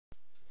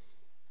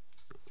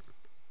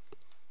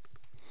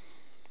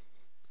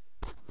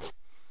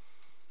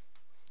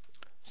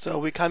So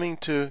we're coming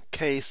to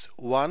case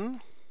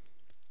 1.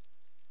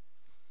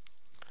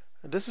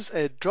 This is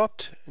a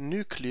dropped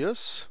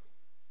nucleus,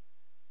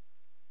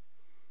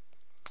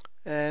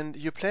 and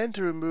you plan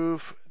to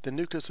remove the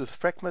nucleus with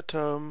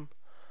fragmentome,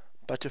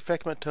 but your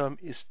fragmentome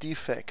is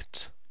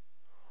defect.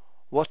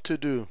 What to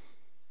do?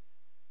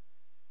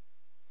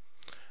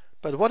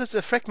 But what is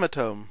a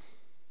fragmentome?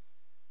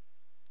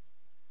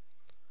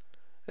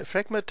 A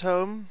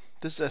fragmentome,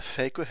 this is a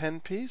phaco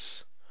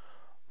handpiece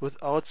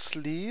without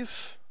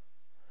sleeve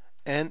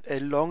and a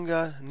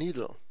longer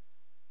needle.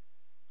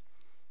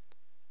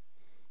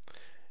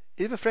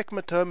 If a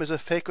fragmentome is a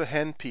phaco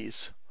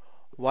handpiece,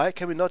 why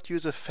can we not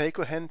use a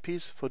phaco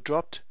handpiece for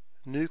dropped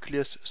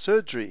nucleus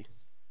surgery?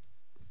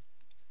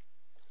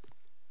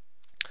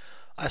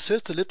 I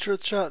searched the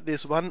literature.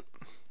 There's one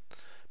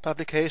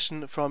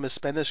publication from a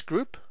Spanish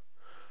group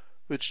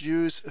which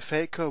use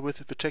phaco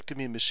with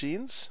vitrectomy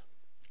machines,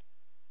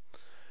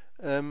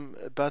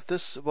 but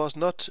this was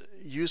not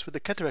used with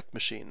the cataract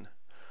machine.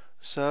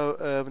 So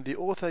the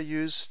author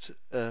used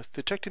a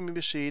vitrectomy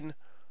machine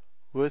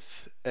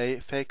with a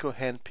phaco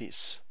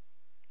handpiece.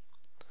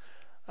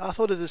 I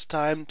thought it is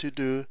time to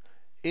do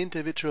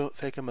intravitreal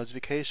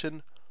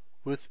phacoemulsification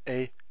with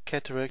a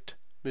cataract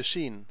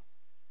machine.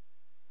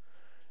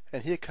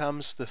 And here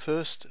comes the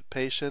first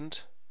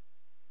patient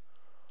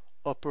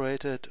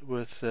operated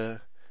with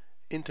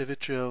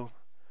intravitreal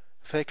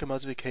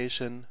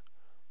phacoemulsification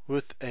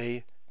with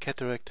a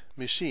cataract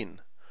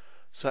machine.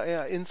 So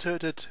I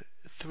inserted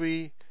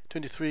 3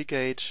 23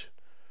 gauge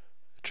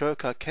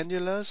trocar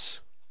cannulas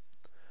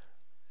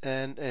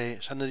and a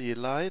chandelier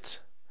light.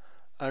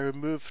 I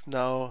removed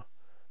now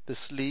the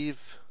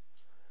sleeve,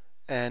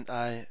 and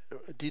I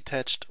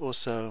detached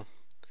also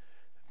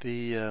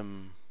the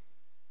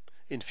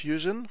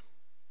infusion.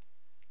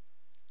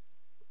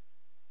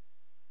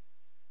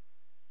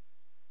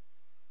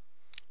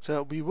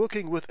 So we're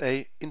working with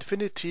a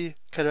infinity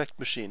cataract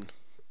machine.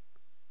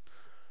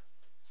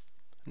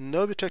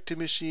 No vitrectomy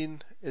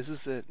machine. This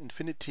is an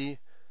infinity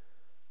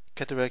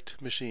cataract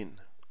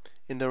machine.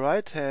 In the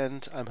right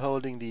hand I'm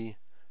holding the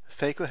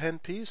phaco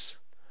handpiece,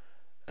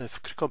 a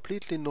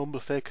completely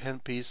normal phaco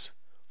handpiece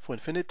for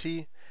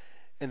infinity.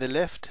 In the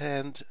left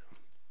hand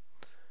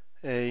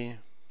a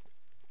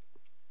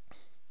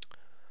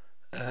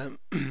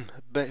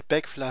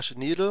backflush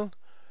needle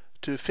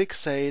to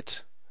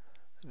fixate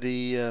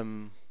the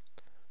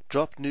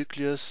dropped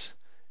nucleus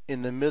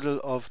in the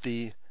middle of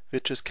the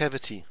vitreous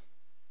cavity.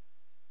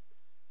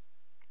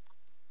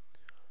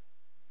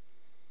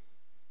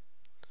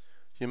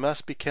 You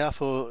must be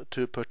careful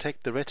to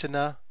protect the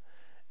retina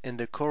and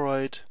the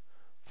choroid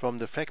from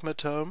the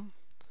fragmentome.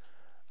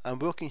 I'm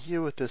working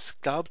here with the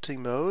sculpting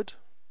mode,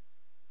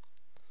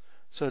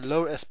 so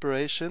low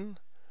aspiration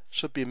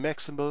should be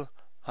maximal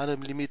 100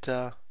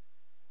 mm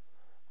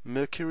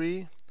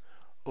mercury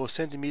or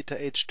centimeter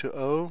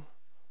H2O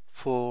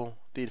for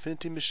the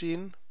infinity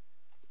machine.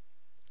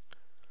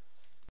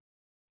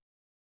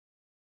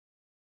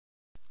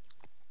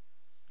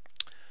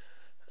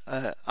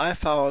 I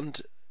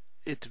found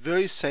it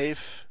very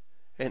safe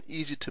and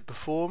easy to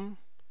perform.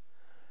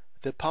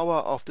 The power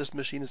of this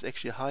machine is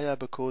actually higher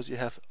because you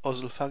have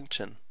oscillatory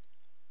function.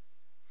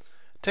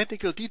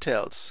 Technical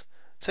details.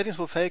 Settings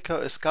for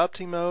phaco is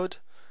sculpting mode,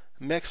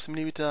 max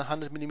millimeter,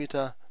 100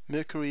 mm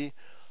mercury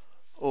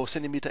or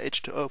centimeter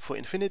H2O for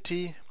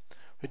infinity.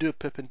 We do a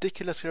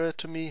perpendicular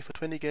sclerotomy for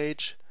 20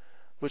 gauge,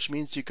 which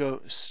means you go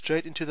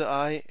straight into the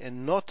eye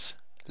and not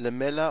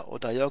lamella or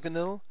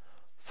diagonal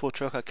for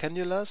trocar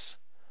cannulas.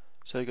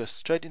 So you go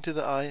straight into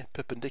the eye,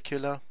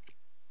 perpendicular.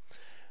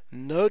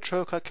 No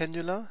trocar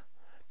cannula,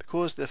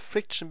 because the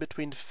friction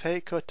between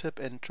phaco tip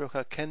and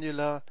trocar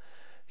cannula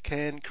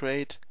can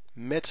create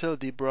metal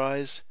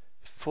debris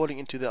falling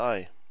into the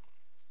eye.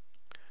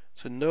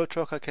 So no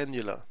trocar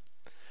cannula.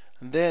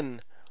 And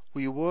then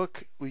we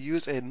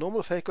use a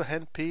normal phaco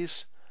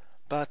handpiece,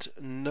 but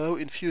no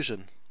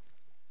infusion.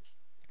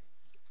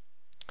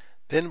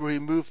 Then we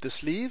remove the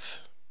sleeve.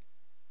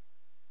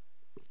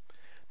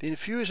 The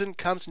infusion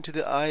comes into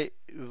the eye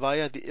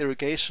via the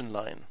irrigation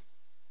line.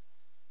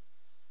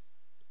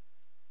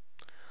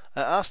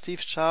 I asked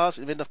Steve Charles,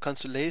 inventor of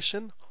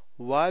constellation,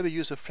 why we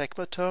use a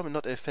fragmentome and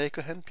not a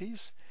phaco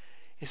handpiece.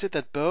 He said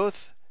that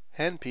both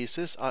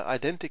handpieces are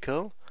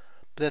identical,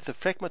 but that the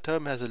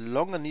fragmentome has a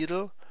longer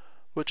needle,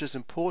 which is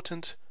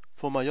important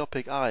for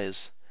myopic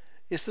eyes.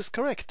 Is this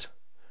correct?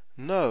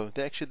 No,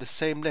 they're actually the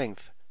same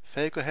length.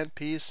 Phaco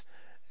handpiece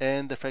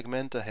and the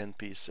fragmenter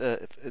handpiece,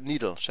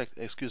 needle.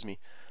 Excuse me.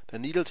 The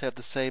needles have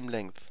the same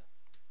length.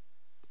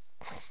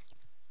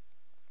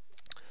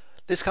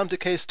 Let's come to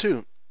case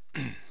 2.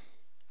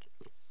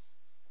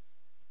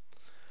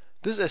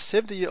 This is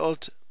a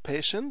 70-year-old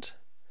patient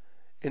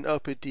in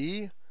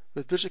OPD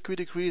with visual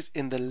acuity decrease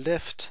in the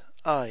left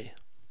eye.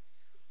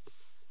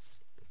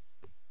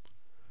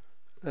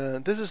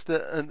 This is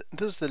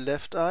the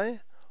left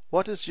eye.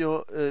 What is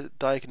your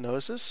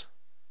diagnosis?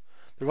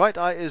 The right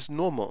eye is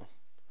normal.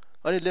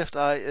 Only left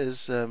eye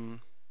is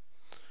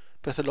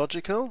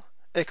pathological,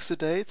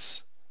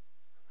 exudates,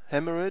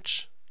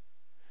 hemorrhage.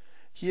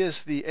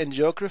 Here's the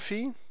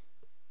angiography.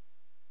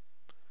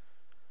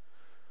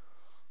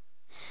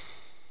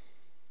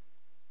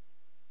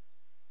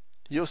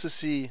 You also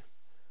see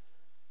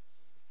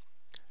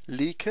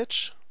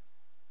leakage.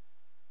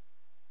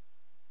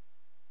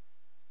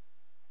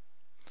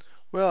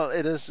 Well,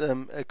 it is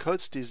a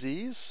Coats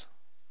disease.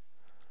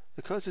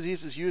 The Coats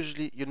disease is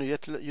usually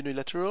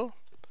unilateral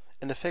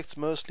and affects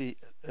mostly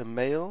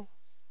male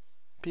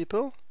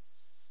people.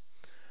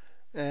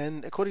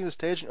 And according to the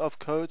staging of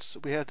Coats,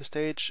 we have the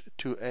stage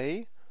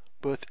 2A,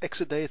 both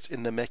exudates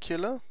in the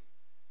macula.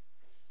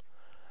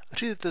 I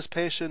treated this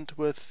patient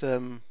with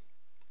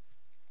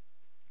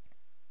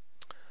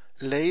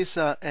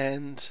laser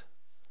and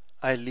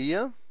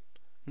Eylea,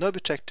 no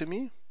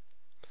vitrectomy,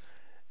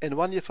 and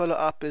 1 year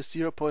follow-up is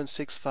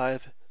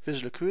 0.65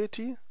 visual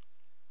acuity.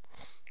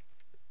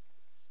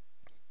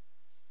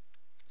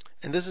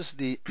 And this is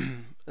the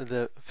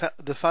the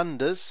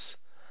fundus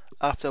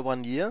after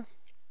 1 year.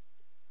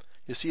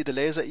 You see the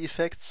laser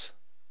effects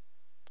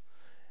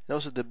and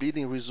also the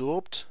bleeding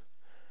resorbed,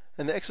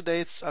 and the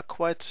exudates are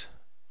quite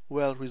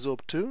well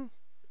resorbed too.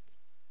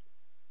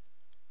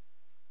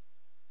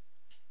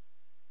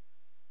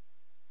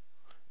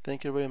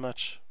 Thank you very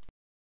much.